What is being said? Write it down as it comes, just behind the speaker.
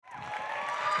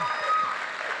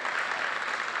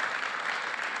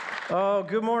Oh,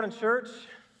 good morning, church.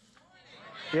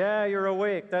 Yeah, you're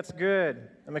awake. That's good.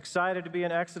 I'm excited to be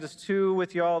in Exodus 2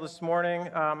 with you all this morning.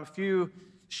 A few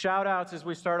shout-outs as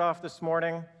we start off this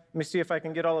morning. Let me see if I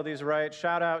can get all of these right.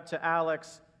 Shout out to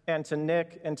Alex and to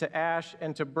Nick and to Ash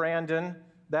and to Brandon.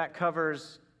 That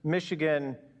covers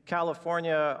Michigan,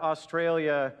 California,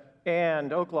 Australia,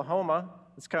 and Oklahoma.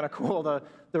 It's kind of cool,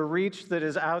 the reach that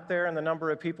is out there and the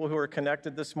number of people who are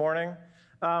connected this morning.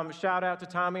 Shout out to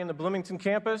Tommy and the Bloomington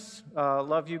campus.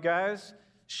 Love you guys.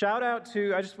 Shout out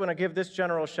to, I just want to give this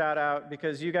general shout out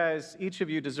because you guys, each of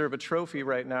you deserve a trophy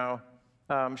right now.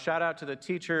 Shout out to the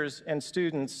teachers and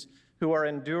students who are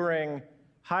enduring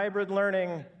hybrid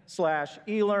learning /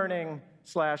 e-learning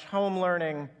 / home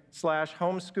learning /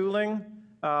 homeschooling.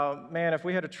 Man, if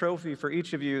we had a trophy for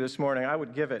each of you this morning, I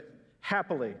would give it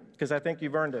happily because I think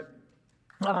you've earned it.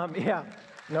 Yeah,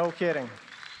 no kidding.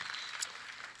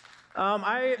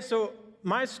 So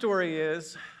my story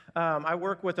is, I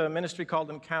work with a ministry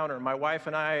called Encounter. My wife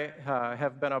and I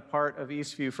have been a part of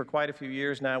Eastview for quite a few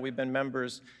years now. We've been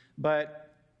members.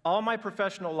 But all my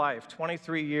professional life,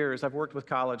 23 years, I've worked with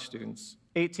college students,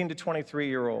 18 to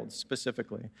 23-year-olds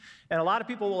specifically. And a lot of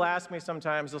people will ask me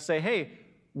sometimes, they'll say, hey,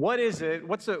 what is it?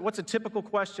 What's a typical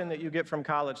question that you get from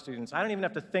college students? I don't even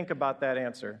have to think about that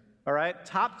answer. All right?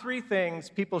 Top 3 things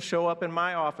people show up in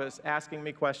my office asking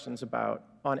me questions about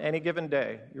on any given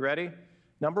day. You ready?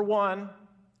 Number 1,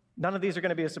 none of these are going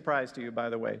to be a surprise to you, by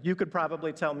the way. You could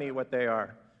probably tell me what they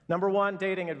are. Number 1,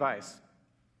 dating advice.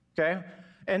 Okay?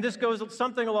 And this goes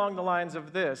something along the lines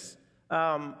of this.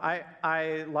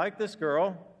 I like this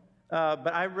girl,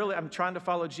 but I'm trying to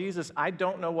follow Jesus. I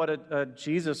don't know what a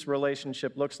Jesus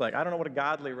relationship looks like. I don't know what a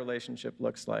godly relationship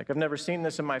looks like. I've never seen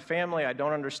this in my family. I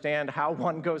don't understand how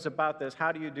one goes about this.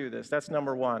 How do you do this? That's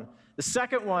number 1. The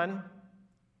second one,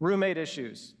 roommate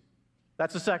issues.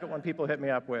 That's the second one people hit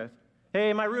me up with.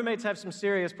 Hey, my roommates have some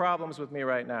serious problems with me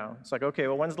right now. It's like, okay,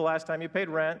 well, when's the last time you paid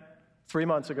rent? 3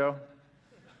 months ago.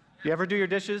 You ever do your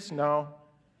dishes? No.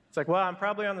 It's like, well, I'm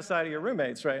probably on the side of your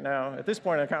roommates right now at this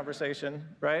point in the conversation,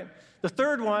 right? The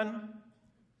third one,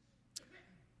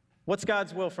 what's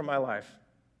God's will for my life?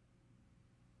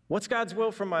 What's God's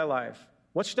will for my life?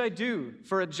 What should I do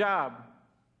for a job?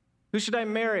 Who should I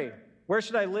marry? Where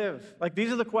should I live? Like,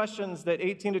 these are the questions that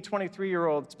 18 to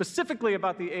 23-year-olds, specifically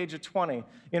about the age of 20.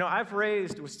 You know, I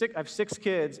have 6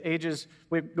 kids,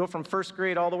 we go from first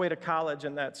grade all the way to college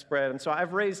in that spread. And so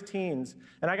I've raised teens.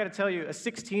 And I got to tell you, a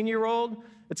 16-year-old,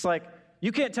 it's like,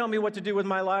 you can't tell me what to do with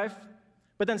my life.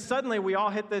 But then suddenly we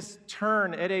all hit this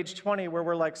turn at age 20 where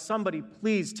we're like, somebody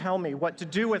please tell me what to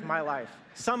do with my life.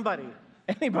 Somebody,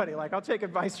 anybody, like I'll take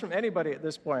advice from anybody at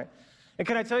this point. And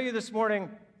can I tell you this morning,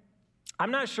 I'm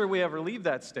not sure we ever leave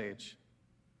that stage.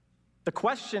 The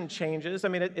question changes. I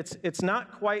mean, it's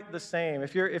not quite the same.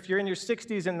 If you're in your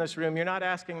 60s in this room, you're not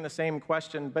asking the same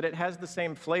question, but it has the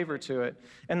same flavor to it.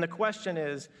 And the question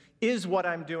is what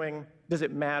I'm doing, does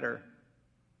it matter?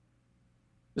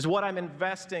 Is what I'm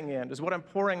investing in, is what I'm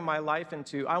pouring my life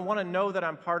into, I want to know that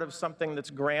I'm part of something that's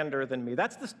grander than me.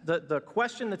 That's the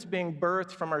question that's being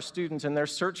birthed from our students in their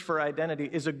search for identity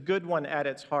is a good one at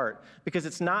its heart. Because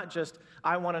it's not just,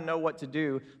 I want to know what to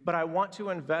do, but I want to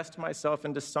invest myself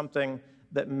into something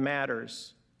that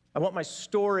matters. I want my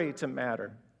story to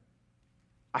matter.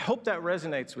 I hope that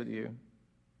resonates with you.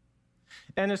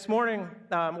 And this morning,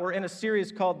 we're in a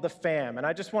series called The Fam. And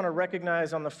I just want to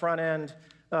recognize on the front end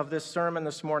of this sermon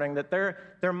this morning that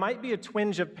there might be a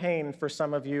twinge of pain for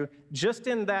some of you just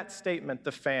in that statement,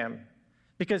 the fam.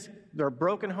 Because there are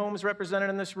broken homes represented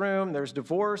in this room, there's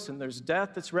divorce and there's death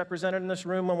that's represented in this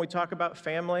room when we talk about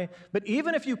family. But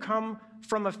even if you come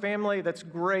from a family that's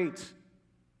great,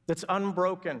 that's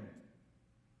unbroken,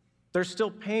 there's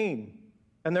still pain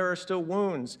and there are still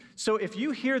wounds. So if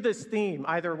you hear this theme,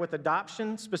 either with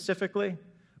adoption specifically,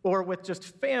 or with just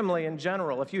family in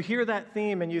general, if you hear that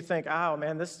theme and you think, oh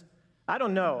man, I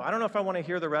don't know if I want to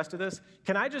hear the rest of this,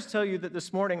 can I just tell you that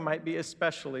this morning might be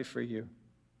especially for you?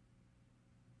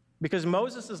 Because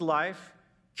Moses' life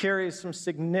carries some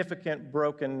significant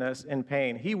brokenness and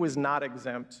pain. He was not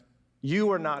exempt.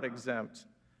 You are not exempt.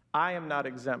 I am not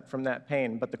exempt from that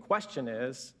pain. But the question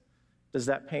is, does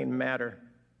that pain matter?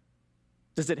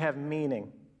 Does it have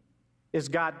meaning? Is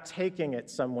God taking it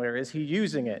somewhere? Is he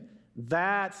using it?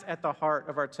 That's at the heart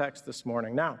of our text this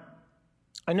morning. Now,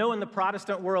 I know in the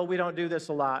Protestant world we don't do this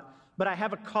a lot, but I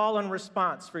have a call and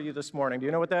response for you this morning. Do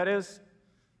you know what that is?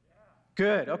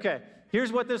 Good, okay.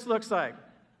 Here's what this looks like.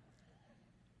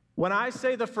 When I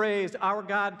say the phrase, our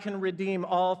God can redeem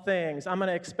all things, I'm going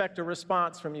to expect a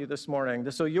response from you this morning.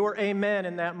 So your amen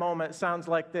in that moment sounds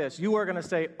like this. You are going to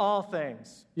say all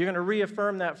things. You're going to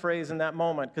reaffirm that phrase in that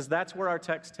moment because that's where our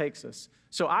text takes us.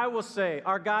 So I will say,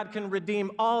 our God can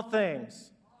redeem all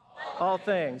things. All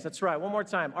things. That's right. One more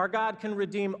time. Our God can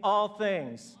redeem all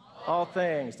things. All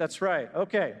things. That's right.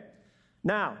 Okay.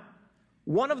 Now,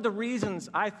 one of the reasons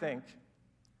I think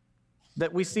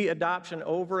that we see adoption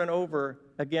over and over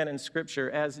again in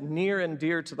Scripture as near and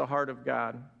dear to the heart of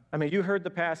God. I mean, you heard the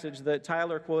passage that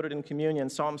Tyler quoted in communion,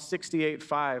 Psalm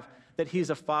 68:5, that he's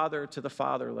a father to the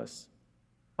fatherless.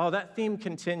 Oh, that theme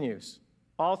continues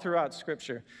all throughout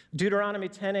Scripture. Deuteronomy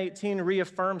 10:18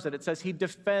 reaffirms it. It says he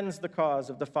defends the cause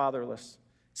of the fatherless.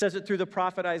 It says it through the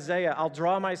prophet Isaiah, I'll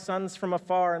draw my sons from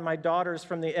afar and my daughters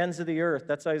from the ends of the earth.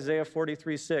 That's Isaiah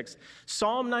 43:6.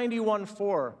 Psalm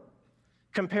 91:4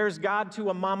 compares God to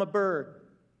a mama bird.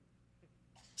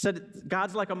 Said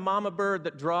God's like a mama bird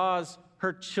that draws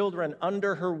her children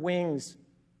under her wings.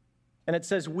 And it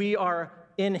says we are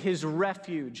in his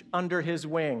refuge under his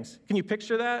wings. Can you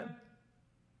picture that?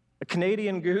 A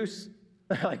Canadian goose,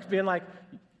 like being like,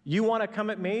 you want to come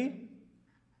at me?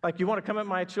 Like you want to come at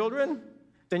my children?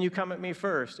 Then you come at me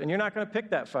first. And you're not going to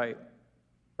pick that fight.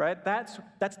 Right? That's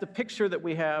the picture that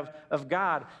we have of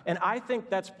God. And I think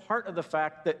that's part of the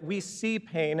fact that we see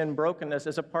pain and brokenness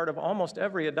as a part of almost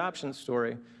every adoption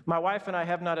story. My wife and I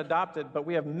have not adopted, but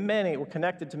we're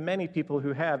connected to many people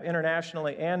who have,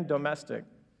 internationally and domestic.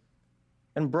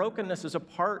 And brokenness is a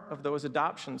part of those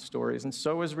adoption stories, and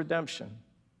so is redemption.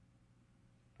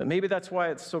 But maybe that's why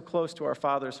it's so close to our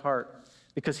Father's heart,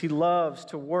 because he loves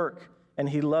to work and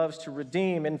he loves to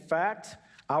redeem. In fact,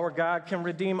 our God can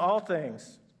redeem all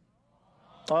things.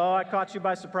 Oh, I caught you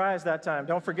by surprise that time.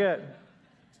 Don't forget.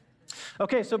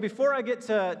 Okay, so before I get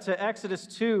to Exodus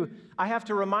 2, I have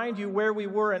to remind you where we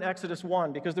were in Exodus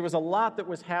 1, because there was a lot that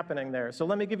was happening there. So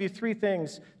let me give you 3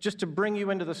 things just to bring you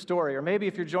into the story. Or maybe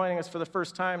if you're joining us for the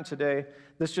first time today,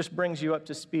 this just brings you up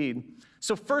to speed.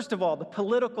 So first of all, the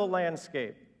political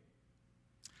landscape.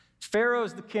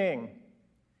 Pharaoh's the king.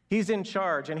 He's in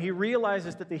charge, and he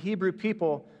realizes that the Hebrew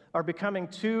people are becoming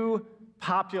too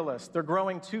populous. They're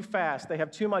growing too fast. They have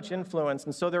too much influence,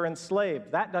 and so they're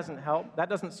enslaved. That doesn't help. That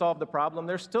doesn't solve the problem.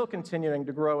 They're still continuing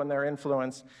to grow in their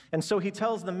influence. And so he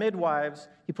tells the midwives,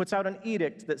 he puts out an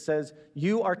edict that says,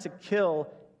 you are to kill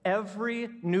every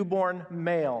newborn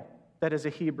male that is a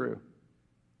Hebrew.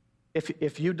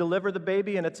 If you deliver the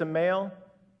baby and it's a male,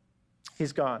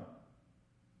 he's gone.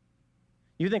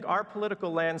 You think our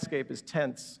political landscape is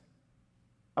tense.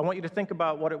 I want you to think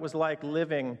about what it was like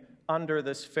living under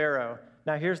this Pharaoh.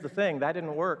 Now, here's the thing. That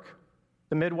didn't work.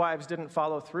 The midwives didn't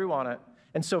follow through on it.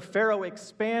 And so Pharaoh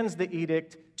expands the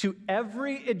edict to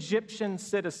every Egyptian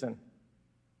citizen.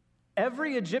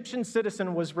 Every Egyptian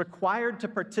citizen was required to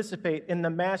participate in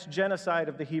the mass genocide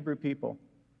of the Hebrew people.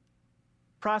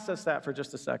 Process that for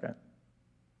just a second.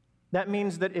 That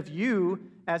means that if you,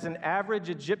 as an average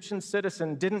Egyptian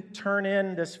citizen, didn't turn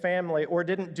in this family or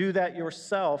didn't do that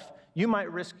yourself, you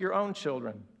might risk your own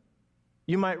children.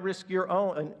 You might risk your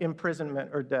own imprisonment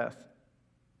or death.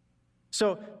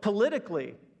 So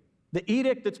politically, the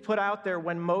edict that's put out there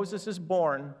when Moses is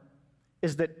born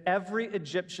is that every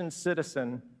Egyptian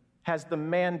citizen has the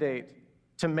mandate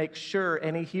to make sure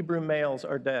any Hebrew males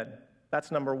are dead.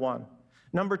 That's number one.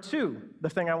 Number two, the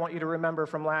thing I want you to remember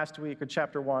from last week, or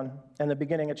chapter 1, and the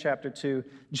beginning of chapter 2,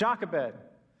 Jochebed.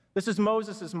 This is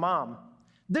Moses' mom.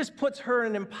 This puts her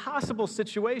in an impossible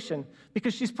situation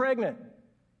because she's pregnant.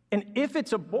 And if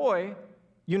it's a boy,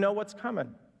 you know what's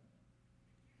coming.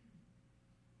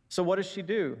 So what does she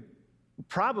do?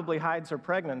 Probably hides her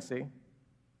pregnancy.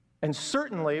 And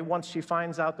certainly, once she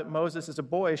finds out that Moses is a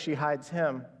boy, she hides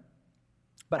him.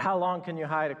 But how long can you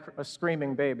hide a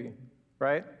screaming baby,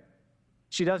 right?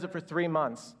 She does it for 3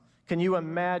 months. Can you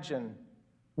imagine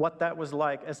what that was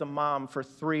like as a mom for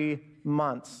 3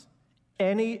 months?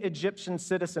 Any Egyptian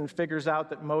citizen figures out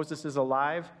that Moses is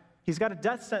alive, he's got a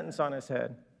death sentence on his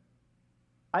head.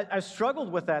 I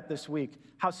struggled with that this week,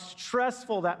 how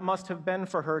stressful that must have been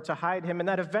for her to hide him, and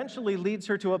that eventually leads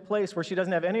her to a place where she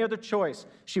doesn't have any other choice.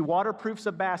 She waterproofs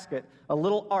a basket, a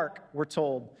little ark, we're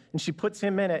told, and she puts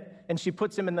him in it, and she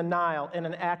puts him in the Nile in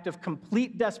an act of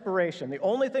complete desperation. The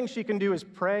only thing she can do is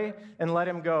pray and let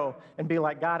him go and be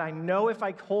like, God, I know if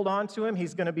I hold on to him,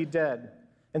 he's going to be dead,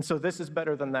 and so this is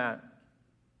better than that.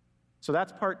 So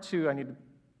that's part 2 I need to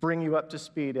bring you up to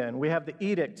speed in. We have the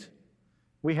edict.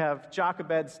 We have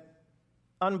Jochebed's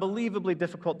unbelievably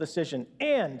difficult decision,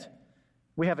 and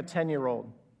we have a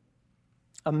 10-year-old,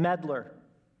 a meddler.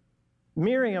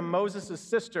 Miriam, Moses'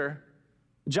 sister,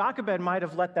 Jochebed might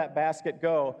have let that basket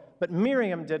go, but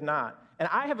Miriam did not. And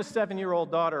I have a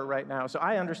 7-year-old daughter right now, so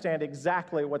I understand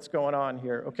exactly what's going on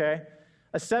here, okay?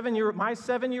 My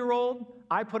 7-year-old,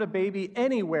 I put a baby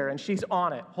anywhere, and she's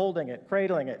on it, holding it,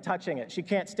 cradling it, touching it. She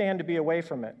can't stand to be away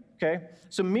from it, okay?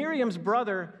 So Miriam's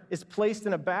brother is placed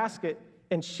in a basket,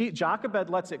 and Jochebed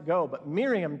lets it go, but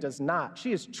Miriam does not.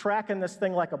 She is tracking this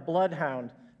thing like a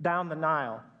bloodhound down the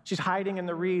Nile. She's hiding in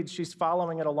the reeds. She's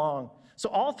following it along. So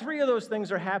all three of those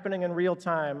things are happening in real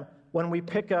time when we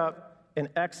pick up in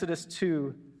Exodus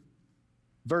 2,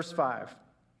 verse 5.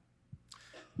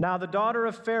 Now the daughter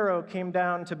of Pharaoh came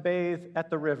down to bathe at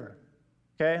the river.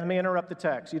 Okay, let me interrupt the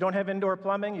text. You don't have indoor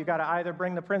plumbing. You got to either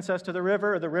bring the princess to the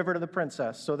river or the river to the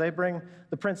princess. So they bring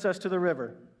the princess to the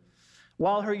river.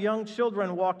 While her young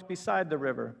children walked beside the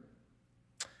river,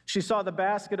 she saw the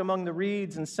basket among the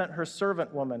reeds and sent her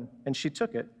servant woman, and she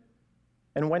took it.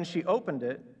 And when she opened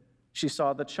it, she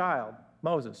saw the child,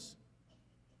 Moses.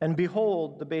 And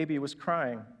behold, the baby was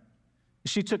crying.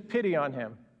 She took pity on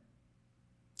him.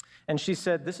 And she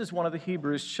said, "This is one of the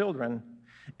Hebrews' children."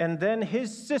 And then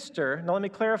his sister, now let me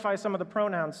clarify some of the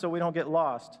pronouns so we don't get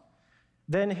lost.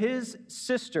 Then his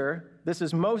sister, this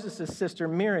is Moses' sister,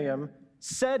 Miriam,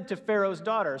 said to Pharaoh's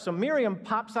daughter. So Miriam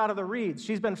pops out of the reeds.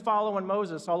 She's been following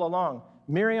Moses all along.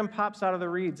 Miriam pops out of the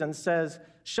reeds and says,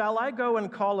 "Shall I go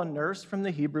and call a nurse from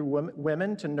the Hebrew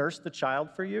women to nurse the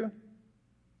child for you?"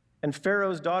 And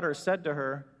Pharaoh's daughter said to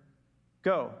her,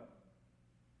 "Go."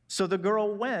 So the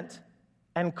girl went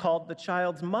and called the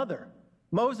child's mother,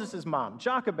 Moses' mom,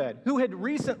 Jochebed, who had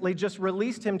recently just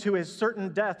released him to his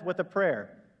certain death with a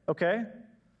prayer, okay?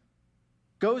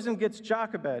 Goes and gets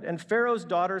Jochebed, and Pharaoh's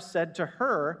daughter said to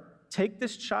her, "Take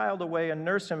this child away and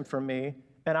nurse him for me,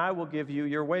 and I will give you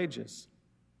your wages."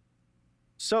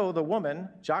 So the woman,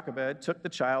 Jochebed, took the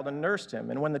child and nursed him,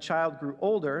 and when the child grew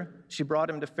older, she brought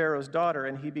him to Pharaoh's daughter,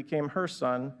 and he became her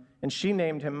son, and she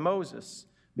named him Moses,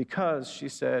 because, she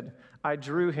said, "I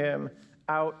drew him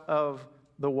out of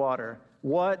the water."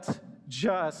 What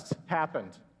just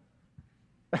happened?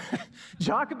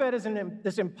 Jochebed is in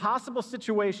this impossible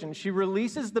situation. She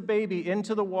releases the baby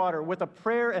into the water with a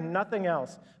prayer and nothing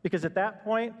else, because at that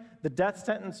point, the death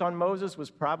sentence on Moses was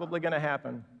probably going to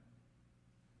happen.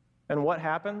 And what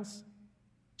happens?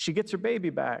 She gets her baby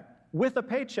back with a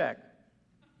paycheck.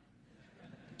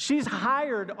 She's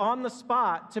hired on the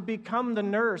spot to become the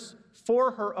nurse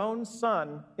for her own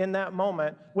son in that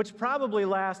moment, which probably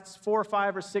lasts 4,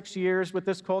 5, or 6 years with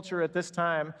this culture at this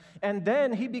time. And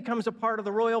then he becomes a part of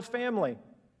the royal family.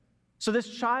 So this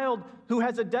child who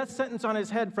has a death sentence on his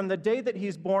head from the day that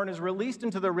he's born, is released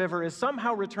into the river, is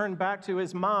somehow returned back to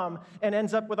his mom, and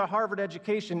ends up with a Harvard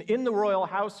education in the royal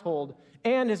household.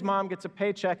 And his mom gets a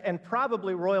paycheck and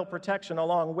probably royal protection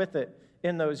along with it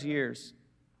in those years.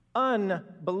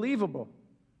 Unbelievable.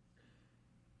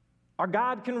 Our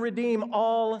God can redeem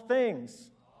all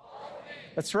things.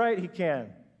 That's right, he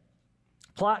can.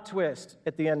 Plot twist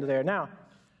at the end of there. Now,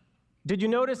 did you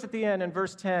notice at the end in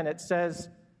verse 10, it says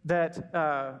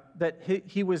that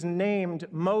he was named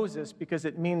Moses because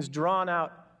it means drawn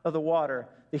out of the water.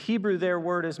 The Hebrew there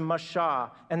word is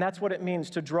mashah, and that's what it means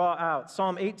to draw out.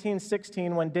 Psalm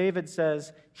 18:16, when David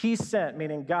says, "He sent,"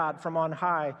 meaning God from on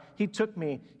high, "He took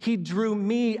me, he drew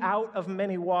me out of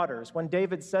many waters." When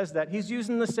David says that, he's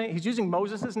using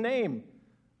Moses' name,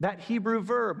 that Hebrew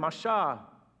verb, mashah,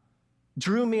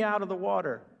 drew me out of the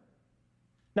water.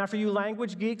 Now, for you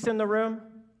language geeks in the room,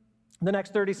 the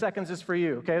next 30 seconds is for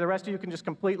you, okay? The rest of you can just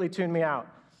completely tune me out.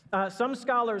 Some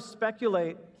scholars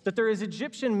speculate that there is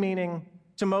Egyptian meaning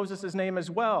to Moses' name as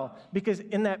well, because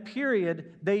in that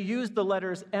period, they used the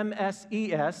letters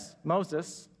M-S-E-S,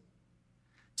 Moses,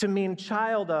 to mean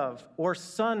child of or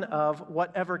son of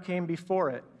whatever came before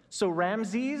it. So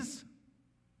Ramses,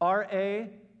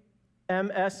 R-A-M-S-E-S,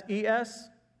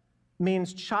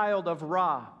 means child of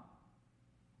Ra.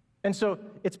 And so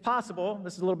it's possible,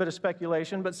 this is a little bit of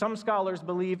speculation, but some scholars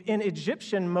believe in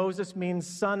Egyptian, Moses means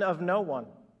son of no one,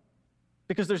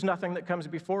 because there's nothing that comes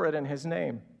before it in his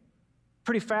name.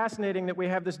 Pretty fascinating that we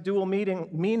have this dual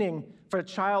meaning for a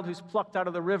child who's plucked out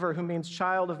of the river, who means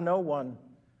child of no one.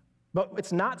 But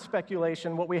it's not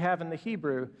speculation what we have in the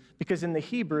Hebrew, because in the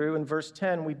Hebrew, in verse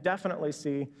 10, we definitely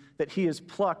see that he is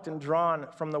plucked and drawn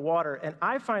from the water. And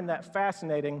I find that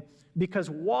fascinating because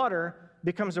water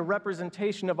becomes a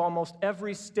representation of almost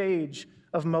every stage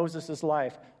of Moses'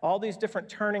 life. All these different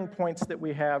turning points that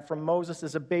we have from Moses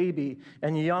as a baby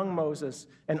and young Moses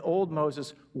and old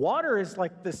Moses. Water is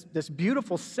like this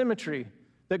beautiful symmetry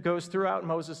that goes throughout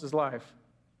Moses' life.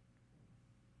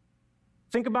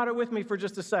 Think about it with me for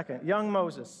just a second.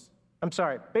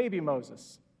 Baby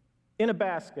Moses, in a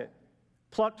basket,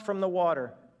 plucked from the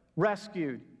water,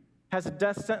 rescued, has a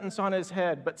death sentence on his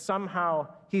head, but somehow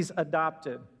he's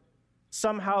adopted.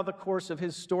 Somehow the course of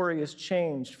his story is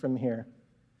changed from here.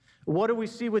 What do we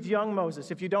see with young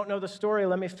Moses? If you don't know the story,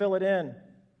 let me fill it in.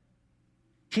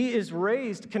 He is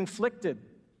raised conflicted.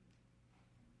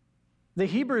 The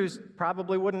Hebrews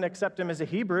probably wouldn't accept him as a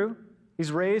Hebrew.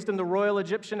 He's raised in the royal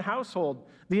Egyptian household.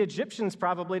 The Egyptians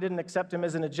probably didn't accept him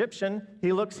as an Egyptian.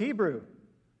 He looks Hebrew.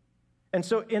 And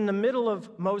so in the middle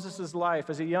of Moses' life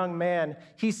as a young man,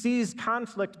 he sees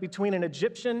conflict between an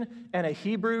Egyptian and a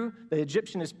Hebrew. The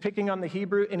Egyptian is picking on the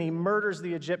Hebrew, and he murders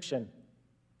the Egyptian.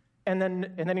 And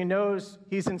then he knows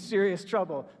he's in serious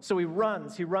trouble. So he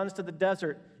runs to the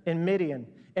desert in Midian.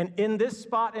 And in this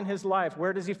spot in his life,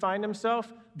 where does he find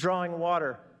himself? Drawing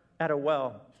water at a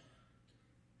well.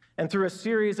 And through a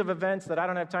series of events that I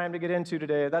don't have time to get into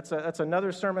today, that's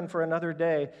another sermon for another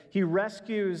day, he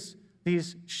rescues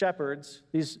these shepherds,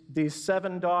 these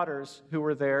 7 daughters who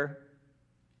were there,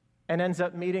 and ends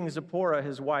up meeting Zipporah,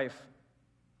 his wife,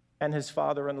 and his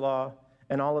father-in-law,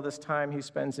 and all of this time he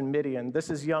spends in Midian. This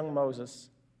is young Moses.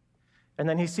 And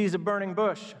then he sees a burning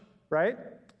bush, right?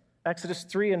 Exodus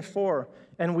 3 and 4.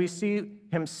 And we see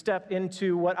him step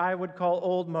into what I would call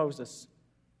old Moses.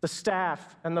 The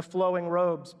staff and the flowing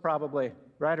robes, probably,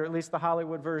 right? Or at least the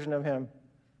Hollywood version of him.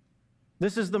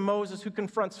 This is the Moses who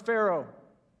confronts Pharaoh.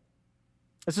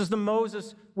 This is the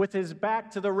Moses with his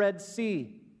back to the Red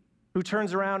Sea, who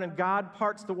turns around and God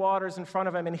parts the waters in front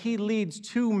of him, and he leads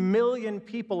 2 million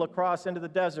people across into the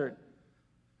desert.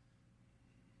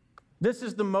 This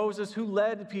is the Moses who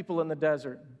led people in the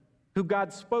desert, who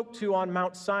God spoke to on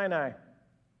Mount Sinai,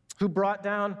 who brought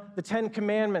down the 10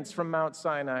 Commandments from Mount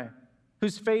Sinai,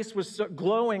 whose face was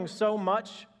glowing so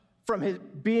much from his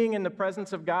being in the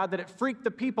presence of God that it freaked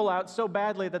the people out so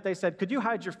badly that they said, "Could you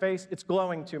hide your face? It's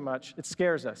glowing too much. It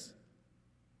scares us."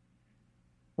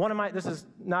 This is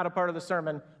not a part of the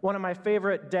sermon, one of my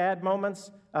favorite dad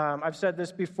moments, I've said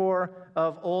this before,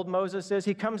 of old Moses is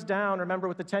he comes down, remember,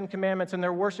 with the 10 Commandments, and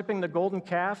they're worshiping the golden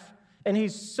calf, and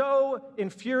he's so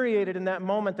infuriated in that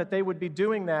moment that they would be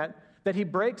doing that he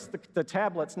breaks the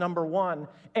tablets, number 1,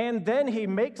 and then he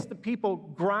makes the people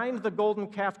grind the golden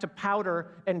calf to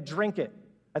powder and drink it.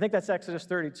 I think that's Exodus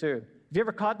 32. Have you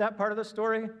ever caught that part of the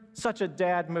story? Such a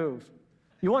dad move.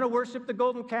 You want to worship the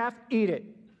golden calf? Eat it.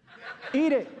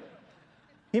 Eat it.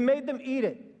 He made them eat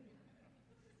it.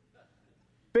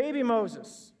 Baby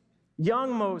Moses,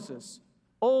 young Moses,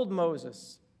 old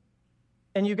Moses.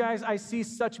 And you guys, I see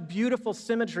such beautiful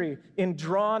symmetry in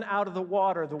drawn out of the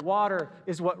water. The water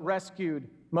is what rescued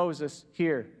Moses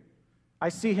here. I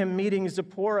see him meeting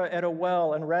Zipporah at a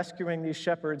well and rescuing these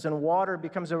shepherds, and water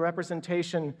becomes a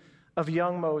representation of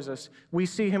young Moses. We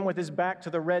see him with his back to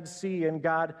the Red Sea and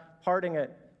God parting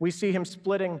it. We see him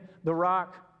splitting the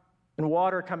rock and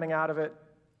water coming out of it.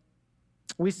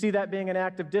 We see that being an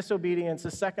act of disobedience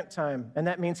a second time, and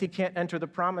that means he can't enter the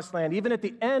promised land. Even at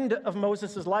the end of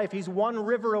Moses' life, he's 1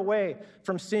 river away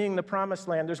from seeing the promised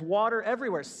land. There's water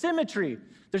everywhere. Symmetry.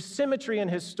 There's symmetry in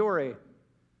his story.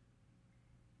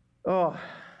 Oh,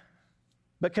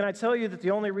 but can I tell you that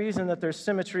the only reason that there's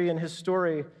symmetry in his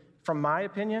story, from my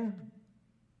opinion,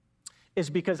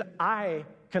 is because I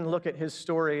can look at his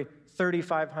story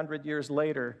 3,500 years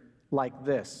later like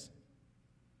this.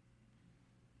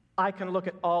 I can look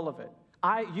at all of it.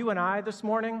 You and I this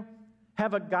morning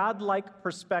have a godlike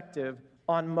perspective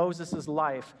on Moses'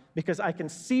 life because I can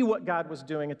see what God was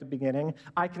doing at the beginning.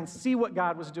 I can see what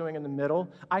God was doing in the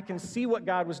middle. I can see what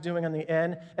God was doing in the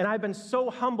end. And I've been so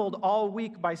humbled all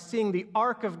week by seeing the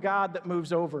ark of God that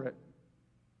moves over it.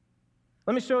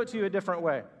 Let me show it to you a different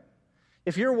way.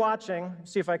 If you're watching,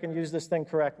 see if I can use this thing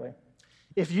correctly.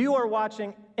 If you are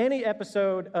watching any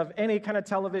episode of any kind of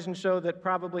television show that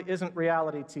probably isn't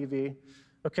reality TV,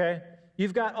 okay,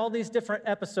 you've got all these different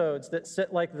episodes that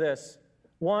sit like this,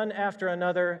 one after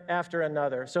another after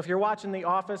another. So if you're watching The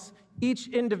Office, each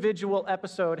individual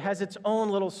episode has its own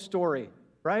little story,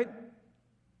 right?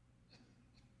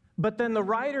 But then the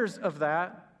writers of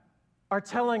that are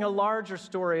telling a larger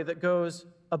story that goes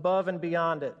above and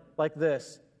beyond it, like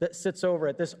this, that sits over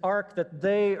it, this arc that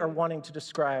they are wanting to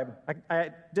describe. I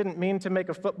didn't mean to make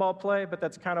a football play, but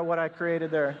that's kind of what I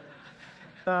created there.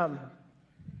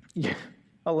 Yeah,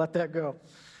 I'll let that go.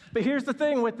 But here's the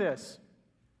thing with this.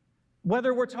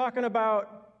 Whether we're talking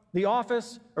about The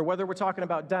Office, or whether we're talking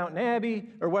about Downton Abbey,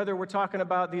 or whether we're talking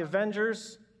about The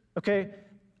Avengers, okay,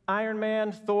 Iron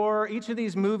Man, Thor, each of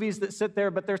these movies that sit there,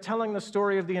 but they're telling the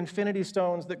story of the Infinity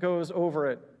Stones that goes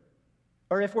over it.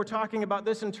 Or if we're talking about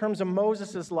this in terms of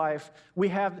Moses' life, we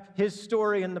have his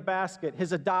story in the basket,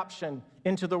 his adoption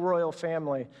into the royal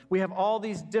family. We have all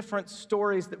these different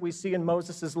stories that we see in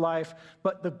Moses' life.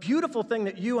 But the beautiful thing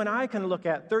that you and I can look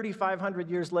at 3,500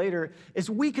 years later is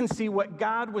we can see what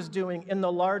God was doing in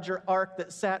the larger ark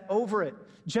that sat over it.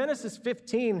 Genesis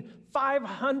 15,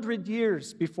 500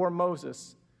 years before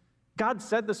Moses. God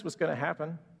said this was going to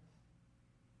happen.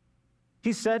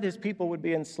 He said his people would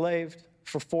be enslaved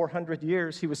for 400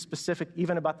 years. He was specific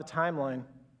even about the timeline.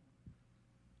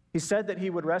 He said that he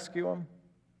would rescue them.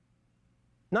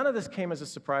 None of this came as a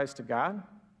surprise to God.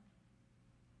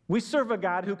 We serve a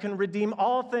God who can redeem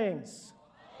all things.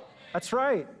 That's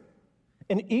right.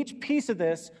 And each piece of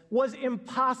this was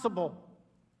impossible.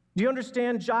 Do you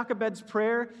understand Jochebed's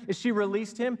prayer as she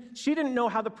released him? She didn't know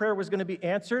how the prayer was going to be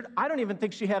answered. I don't even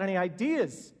think she had any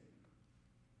ideas.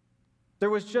 There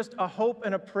was just a hope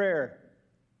and a prayer.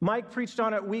 Mike preached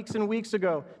on it weeks and weeks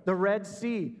ago. The Red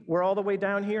Sea, we're all the way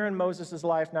down here in Moses'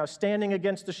 life now. Standing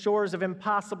against the shores of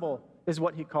impossible is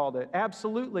what he called it.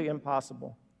 Absolutely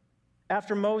impossible.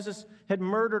 After Moses had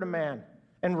murdered a man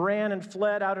and ran and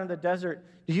fled out in the desert,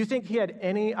 do you think he had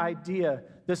any idea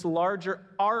this larger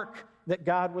arc that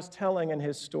God was telling in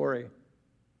his story?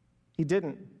 He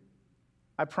didn't.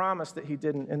 I promise that he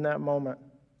didn't in that moment.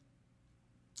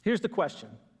 Here's the question.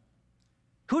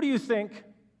 Who do you think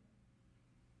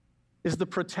is the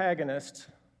protagonist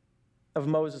of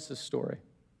Moses' story?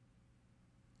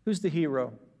 Who's the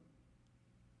hero?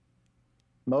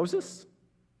 Moses?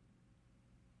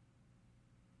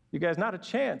 You guys, not a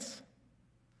chance.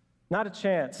 Not a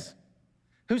chance.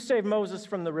 Who saved Moses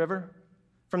from the river,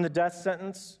 from the death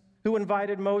sentence? Who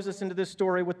invited Moses into this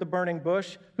story with the burning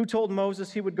bush? Who told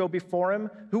Moses he would go before him?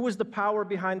 Who was the power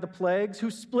behind the plagues?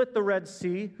 Who split the Red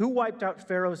Sea? Who wiped out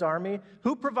Pharaoh's army?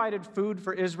 Who provided food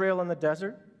for Israel in the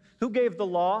desert? Who gave the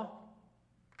law?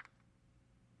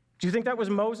 Do you think that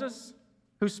was Moses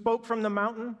who spoke from the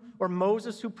mountain? Or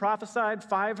Moses who prophesied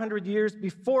 500 years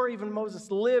before even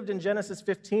Moses lived in Genesis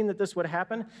 15 that this would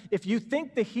happen? If you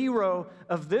think the hero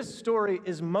of this story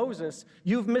is Moses,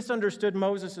 you've misunderstood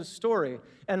Moses' story.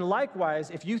 And likewise,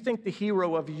 if you think the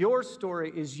hero of your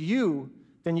story is you,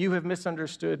 then you have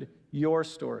misunderstood your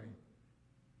story.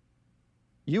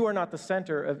 You are not the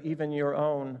center of even your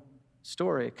own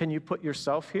story. Can you put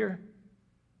yourself here?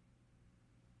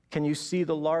 Can you see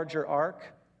the larger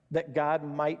arc that God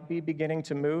might be beginning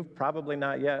to move? Probably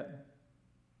not yet.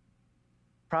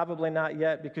 Probably not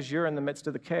yet, because you're in the midst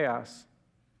of the chaos.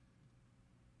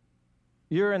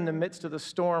 You're in the midst of the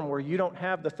storm where you don't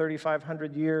have the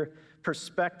 3,500-year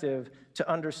perspective to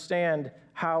understand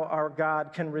how our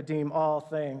God can redeem all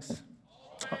things.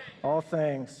 All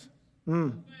things.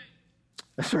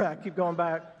 That's right. Keep going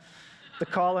back. The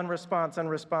call and response and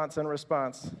response and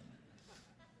response.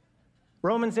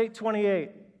 Romans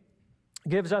 8:28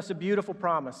 gives us a beautiful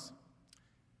promise.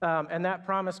 And that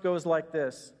promise goes like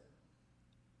this: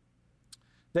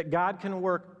 that God can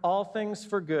work all things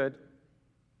for good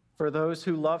for those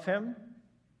who love him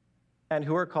and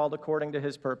who are called according to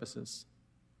his purposes.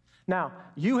 Now,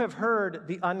 you have heard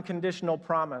the unconditional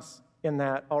promise in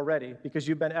that already because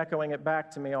you've been echoing it back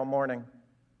to me all morning,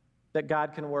 that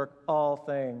God can work all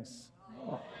things.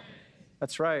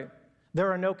 That's right.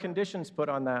 There are no conditions put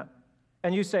on that.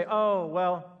 And you say, oh,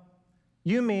 well,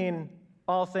 you mean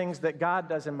all things that God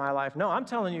does in my life. No, I'm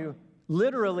telling you,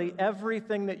 literally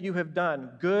everything that you have done,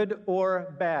 good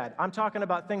or bad. I'm talking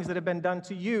about things that have been done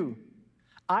to you.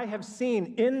 I have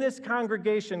seen in this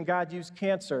congregation God use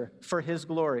cancer for his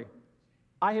glory.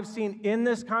 I have seen in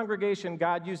this congregation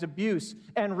God use abuse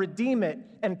and redeem it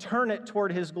and turn it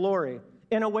toward his glory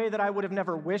in a way that I would have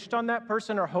never wished on that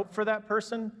person or hoped for that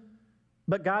person.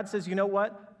 But God says, you know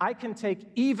what? I can take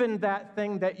even that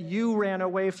thing that you ran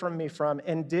away from me from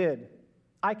and did.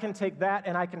 I can take that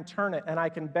and I can turn it and I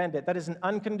can bend it. That is an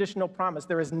unconditional promise.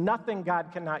 There is nothing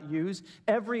God cannot use.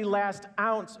 Every last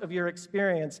ounce of your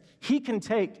experience, he can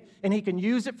take and he can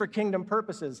use it for kingdom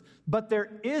purposes. But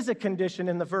there is a condition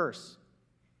in the verse.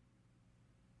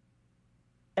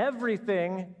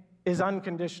 Everything is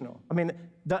unconditional. I mean,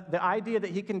 the idea that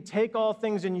he can take all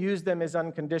things and use them is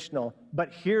unconditional.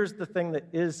 But here's the thing that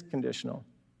is conditional.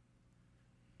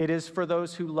 It is for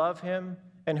those who love him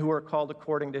and who are called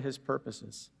according to his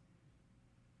purposes.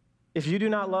 If you do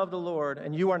not love the Lord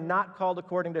and you are not called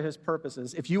according to his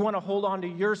purposes, if you want to hold on to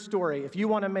your story, if you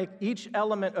want to make each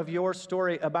element of your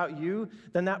story about you,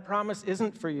 then that promise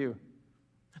isn't for you.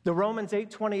 The Romans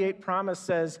 8:28 promise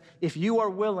says, if you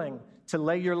are willing to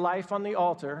lay your life on the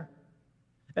altar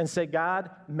and say, God,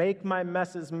 make my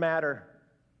messes matter.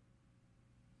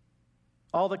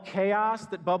 All the chaos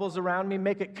that bubbles around me,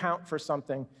 make it count for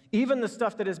something. Even the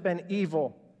stuff that has been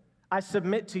evil, I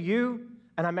submit to you,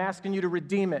 and I'm asking you to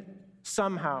redeem it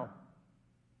somehow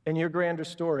in your grander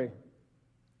story.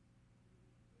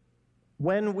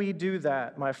 When we do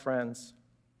that, my friends,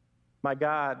 my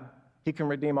God, he can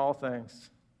redeem all things.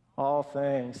 All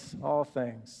things, all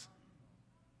things.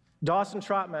 Dawson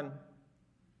Trotman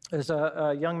is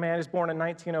a young man. He was born in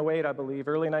 1908, I believe,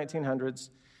 early 1900s.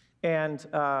 And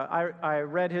I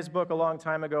read his book a long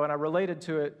time ago, and I related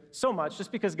to it so much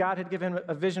just because God had given him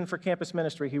a vision for campus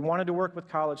ministry. He wanted to work with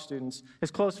college students.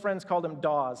 His close friends called him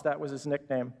Dawes. That was his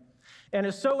nickname. And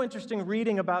it's so interesting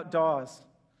reading about Dawes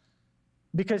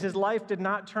because his life did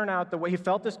not turn out the way he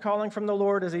felt this calling from the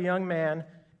Lord as a young man.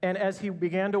 And as he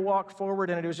began to walk forward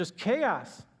in it, it was just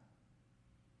chaos.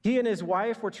 He and his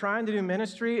wife were trying to do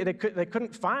ministry. They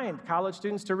couldn't find college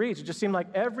students to reach. It just seemed like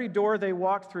every door they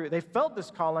walked through, they felt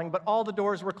this calling, but all the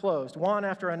doors were closed, one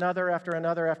after another, after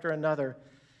another, after another.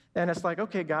 And it's like,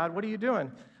 okay, God, what are you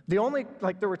doing? There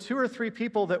were 2 or 3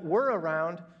 people that were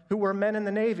around who were men in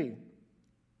the Navy.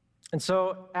 And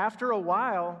so after a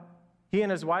while, he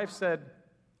and his wife said,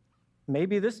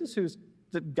 maybe this is who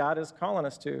that God is calling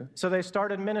us to. So they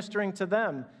started ministering to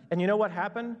them. And you know what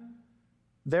happened?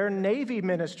 Their Navy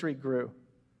ministry grew.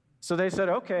 So they said,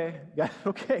 okay,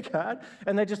 God.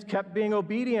 And they just kept being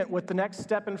obedient with the next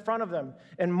step in front of them.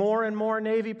 And more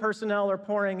Navy personnel are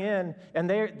pouring in. And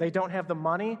they don't have the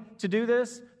money to do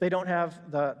this. They don't have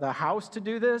the house to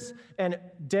do this. And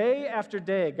day after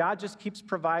day, God just keeps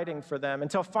providing for them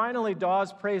until finally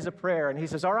Dawes prays a prayer. And he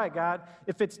says, all right, God,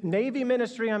 if it's Navy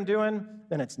ministry I'm doing,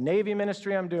 then it's Navy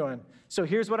ministry I'm doing. So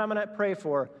here's what I'm going to pray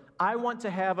for. I want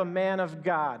to have a man of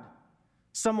God,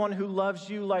 someone who loves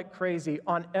you like crazy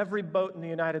on every boat in the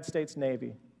United States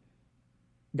Navy.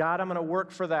 God, I'm going to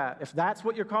work for that. If that's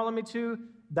what you're calling me to,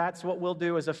 that's what we'll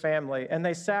do as a family. And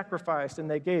they sacrificed and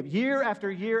they gave year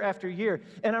after year after year.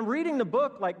 And I'm reading the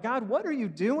book like, God, what are you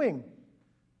doing?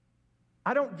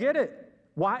 I don't get it.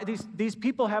 Why these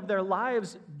people have their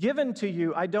lives given to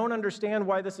you. I don't understand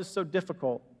why this is so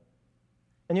difficult.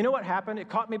 And you know what happened? It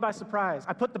caught me by surprise.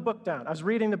 I put the book down. I was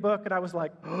reading the book and I was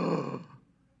like,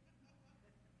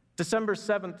 December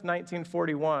 7th,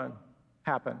 1941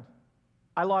 happened.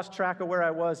 I lost track of where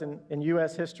I was in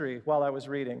U.S. history while I was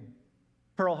reading.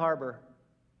 Pearl Harbor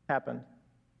happened.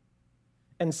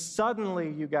 And suddenly,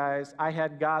 you guys, I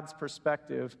had God's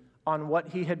perspective on what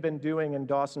he had been doing in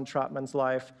Dawson Trotman's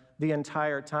life the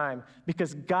entire time.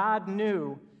 Because God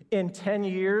knew in 10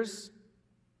 years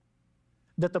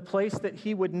that the place that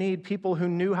he would need people who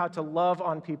knew how to love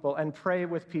on people and pray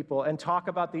with people and talk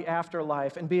about the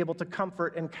afterlife and be able to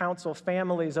comfort and counsel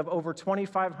families of over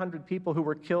 2,500 people who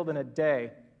were killed in a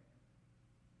day.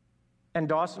 And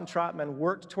Dawson Trotman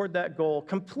worked toward that goal,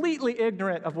 completely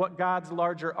ignorant of what God's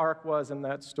larger arc was in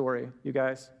that story, you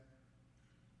guys.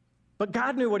 But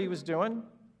God knew what he was doing.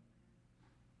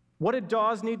 What did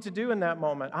Dawes need to do in that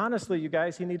moment? Honestly, you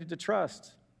guys, he needed to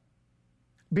trust.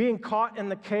 Being caught in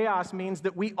the chaos means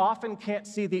that we often can't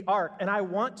see the arc, and I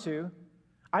want to.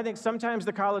 I think sometimes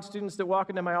the college students that walk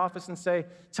into my office and say,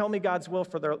 tell me God's will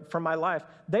for my life,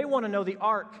 they want to know the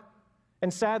arc.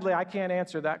 And sadly, I can't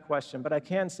answer that question, but I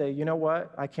can say, you know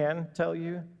what I can tell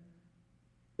you?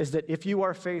 Is that if you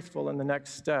are faithful in the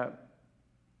next step,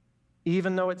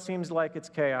 even though it seems like it's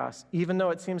chaos, even though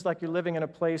it seems like you're living in a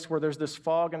place where there's this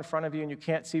fog in front of you and you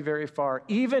can't see very far,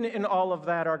 even in all of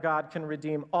that, our God can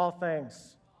redeem all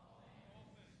things.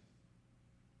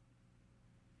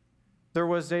 There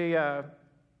was a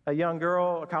young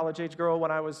girl, a college-age girl,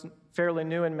 when I was fairly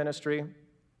new in ministry.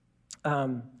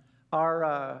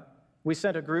 We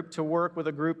sent a group to work with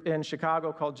a group in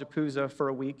Chicago called JAPUZA for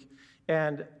a week.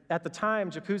 And at the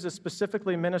time, JAPUZA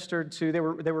specifically ministered to, they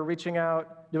were reaching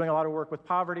out, doing a lot of work with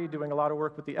poverty, doing a lot of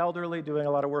work with the elderly, doing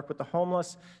a lot of work with the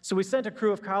homeless. So we sent a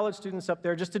crew of college students up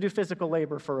there just to do physical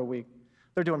labor for a week.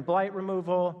 They're doing blight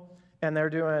removal, and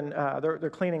they're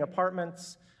cleaning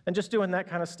apartments, and just doing that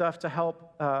kind of stuff to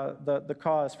help the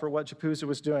cause for what JAPUZA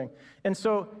was doing. And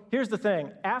so here's the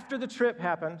thing. After the trip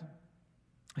happened,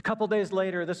 a couple days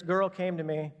later, this girl came to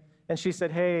me, and she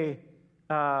said, hey,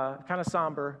 kind of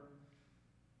somber,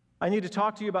 I need to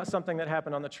talk to you about something that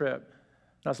happened on the trip.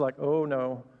 And I was like, oh,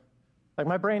 no. Like,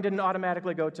 my brain didn't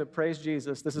automatically go to praise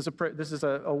Jesus. This is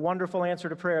a wonderful answer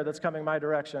to prayer that's coming my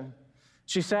direction.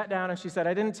 She sat down, and she said,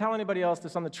 I didn't tell anybody else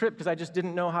this on the trip because I just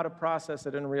didn't know how to process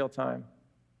it in real time.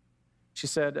 She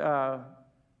said,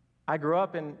 I grew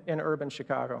up in urban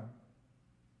Chicago.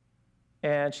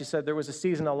 And she said there was a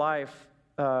season of life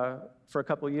for a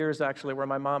couple of years, actually, where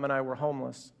my mom and I were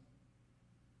homeless.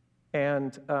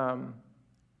 And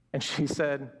she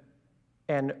said,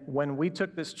 And when we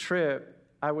took this trip,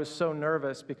 I was so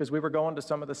nervous because we were going to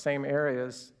some of the same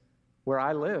areas where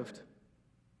I lived.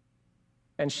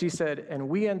 And she said, and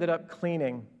we ended up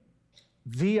cleaning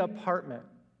the apartment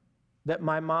that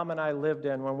my mom and I lived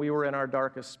in when we were in our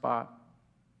darkest spot.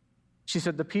 She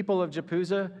said the people of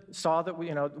Japuza saw that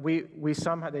we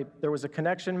somehow, there was a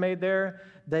connection made there.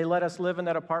 They let us live in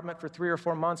that apartment for 3 or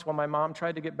 4 months while my mom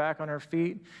tried to get back on her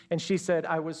feet. And she said,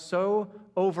 I was so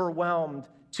overwhelmed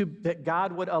that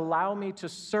God would allow me to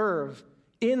serve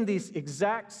in this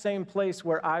exact same place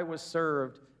where I was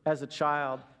served as a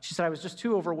child. She said, I was just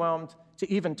too overwhelmed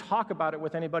to even talk about it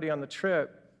with anybody on the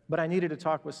trip, but I needed to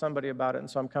talk with somebody about it, and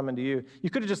so I'm coming to you. You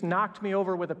could have just knocked me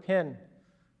over with a pin,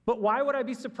 but why would I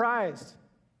be surprised?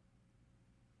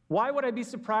 Why would I be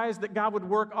surprised that God would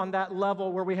work on that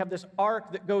level where we have this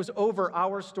arc that goes over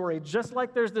our story, just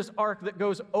like there's this arc that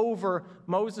goes over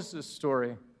Moses'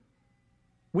 story?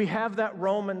 We have that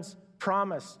Romans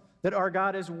promise that our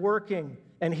God is working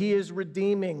and he is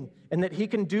redeeming and that he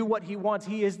can do what he wants.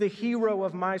 He is the hero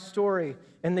of my story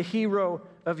and the hero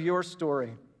of your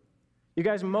story. You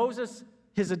guys, Moses,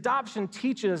 his adoption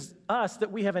teaches us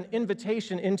that we have an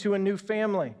invitation into a new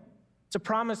family. It's a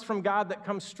promise from God that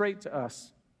comes straight to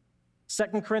us.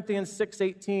 2 Corinthians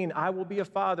 6:18, I will be a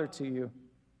father to you.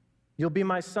 You'll be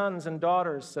my sons and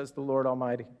daughters, says the Lord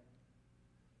Almighty.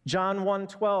 John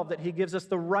 1:12, that he gives us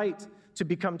the right to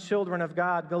become children of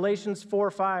God. Galatians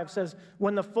 4:5 says,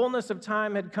 when the fullness of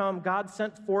time had come, God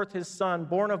sent forth his son,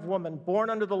 born of woman, born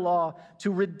under the law,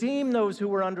 to redeem those who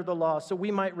were under the law, so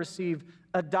we might receive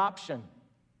adoption.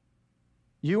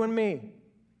 You and me.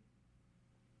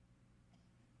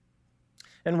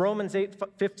 And Romans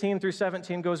 8:15 through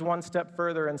 17 goes one step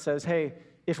further and says, hey,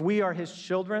 if we are his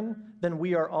children, then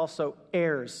we are also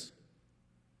heirs.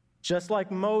 Just like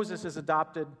Moses is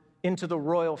adopted into the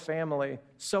royal family,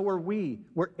 so are we.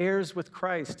 We're heirs with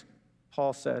Christ,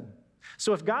 Paul said.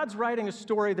 So if God's writing a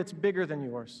story that's bigger than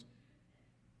yours,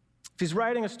 if he's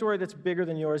writing a story that's bigger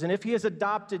than yours, and if he has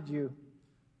adopted you,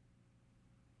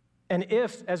 and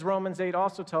if, as Romans 8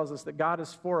 also tells us, that God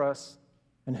is for us,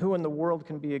 and who in the world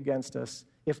can be against us?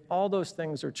 If all those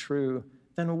things are true,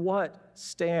 then what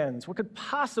stands? What could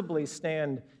possibly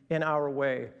stand in our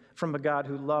way from a God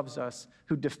who loves us,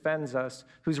 who defends us,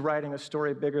 who's writing a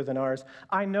story bigger than ours?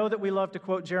 I know that we love to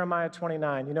quote Jeremiah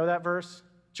 29. You know that verse?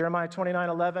 Jeremiah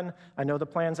 29:11, I know the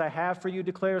plans I have for you,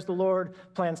 declares the Lord,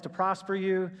 plans to prosper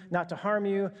you, not to harm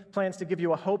you, plans to give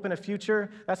you a hope and a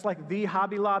future. That's like the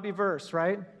Hobby Lobby verse,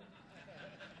 right?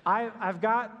 I've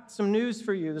got some news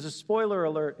for you. There's a spoiler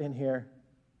alert in here.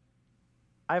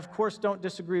 I, of course, don't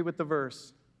disagree with the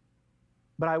verse.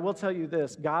 But I will tell you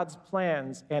this, God's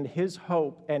plans and his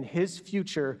hope and his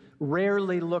future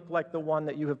rarely look like the one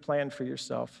that you have planned for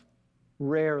yourself.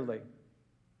 Rarely.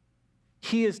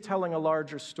 He is telling a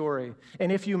larger story.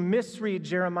 And if you misread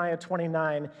Jeremiah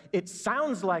 29, it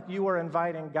sounds like you are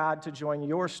inviting God to join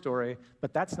your story,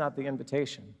 but that's not the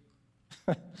invitation.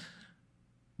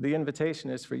 The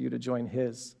invitation is for you to join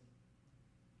his,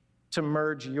 to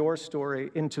merge your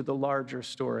story into the larger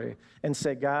story and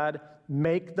say, God,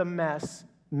 make the mess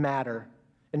matter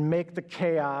and make the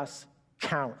chaos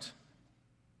count,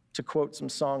 to quote some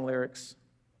song lyrics.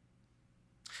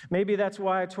 Maybe that's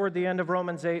why toward the end of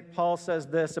Romans 8, Paul says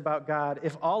this about God.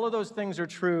 If all of those things are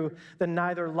true, then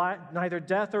neither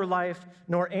death or life,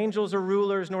 nor angels or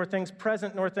rulers, nor things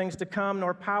present, nor things to come,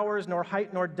 nor powers, nor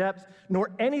height, nor depth,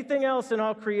 nor anything else in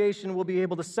all creation will be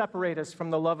able to separate us from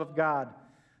the love of God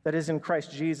that is in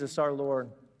Christ Jesus our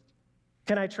Lord.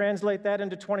 Can I translate that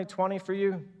into 2020 for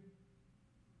you?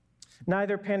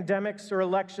 Neither pandemics or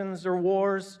elections or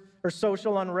wars or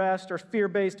social unrest or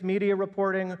fear-based media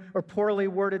reporting or poorly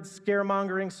worded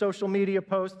scaremongering social media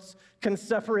posts can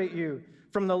separate you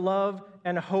from the love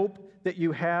and hope that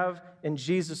you have in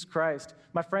Jesus Christ.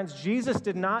 My friends, Jesus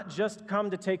did not just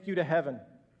come to take you to heaven.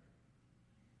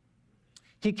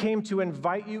 He came to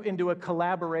invite you into a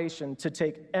collaboration to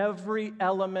take every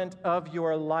element of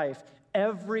your life,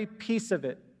 every piece of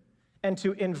it, and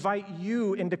to invite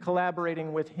you into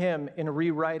collaborating with him in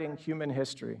rewriting human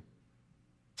history.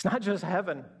 It's not just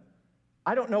heaven.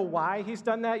 I don't know why he's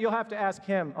done that. You'll have to ask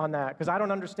him on that, because I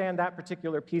don't understand that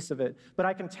particular piece of it. But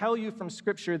I can tell you from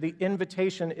Scripture, the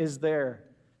invitation is there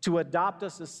to adopt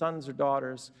us as sons or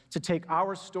daughters, to take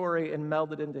our story and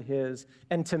meld it into his,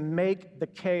 and to make the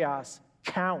chaos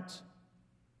count,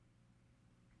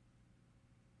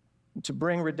 to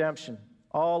bring redemption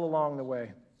all along the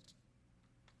way.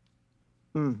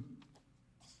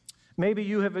 Maybe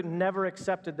you have never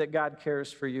accepted that God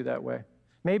cares for you that way.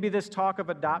 Maybe this talk of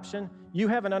adoption, you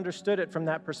haven't understood it from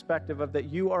that perspective of that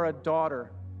you are a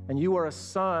daughter and you are a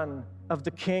son of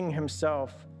the King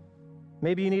himself.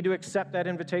 Maybe you need to accept that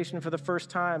invitation for the first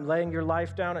time, laying your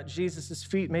life down at Jesus'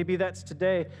 feet. Maybe that's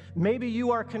today. Maybe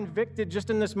you are convicted just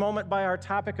in this moment by our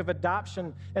topic of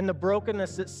adoption and the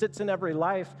brokenness that sits in every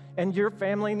life, and your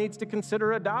family needs to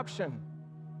consider adoption.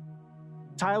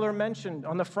 Tyler mentioned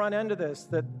on the front end of this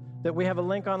that we have a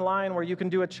link online where you can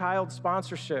do a child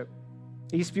sponsorship,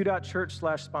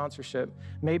 eastview.church/sponsorship.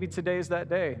 Maybe today's that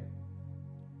day.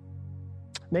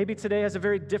 Maybe today has a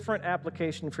very different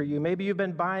application for you. Maybe you've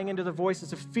been buying into the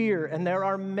voices of fear, and there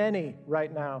are many right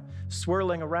now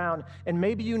swirling around. And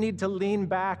maybe you need to lean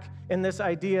back in this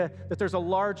idea that there's a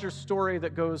larger story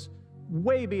that goes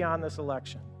way beyond this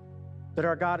election, that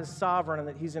our God is sovereign and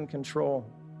that he's in control.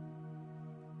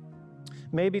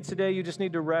 Maybe today you just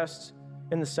need to rest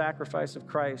in the sacrifice of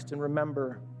Christ and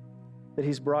remember that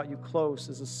he's brought you close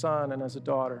as a son and as a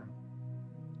daughter.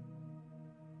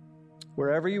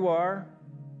 Wherever you are,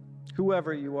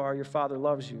 whoever you are, your Father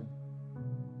loves you.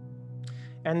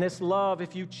 And this love,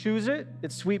 if you choose it,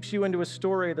 it sweeps you into a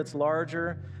story that's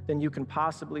larger than you can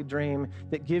possibly dream,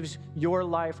 that gives your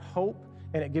life hope,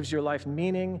 and it gives your life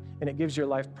meaning, and it gives your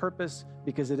life purpose,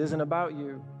 because it isn't about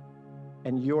you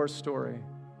and your story.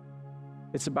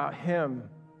 It's about him,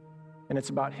 and it's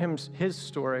about his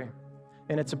story,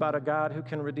 and it's about a God who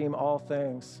can redeem all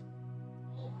things.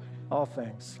 All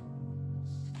things.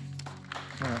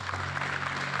 All right.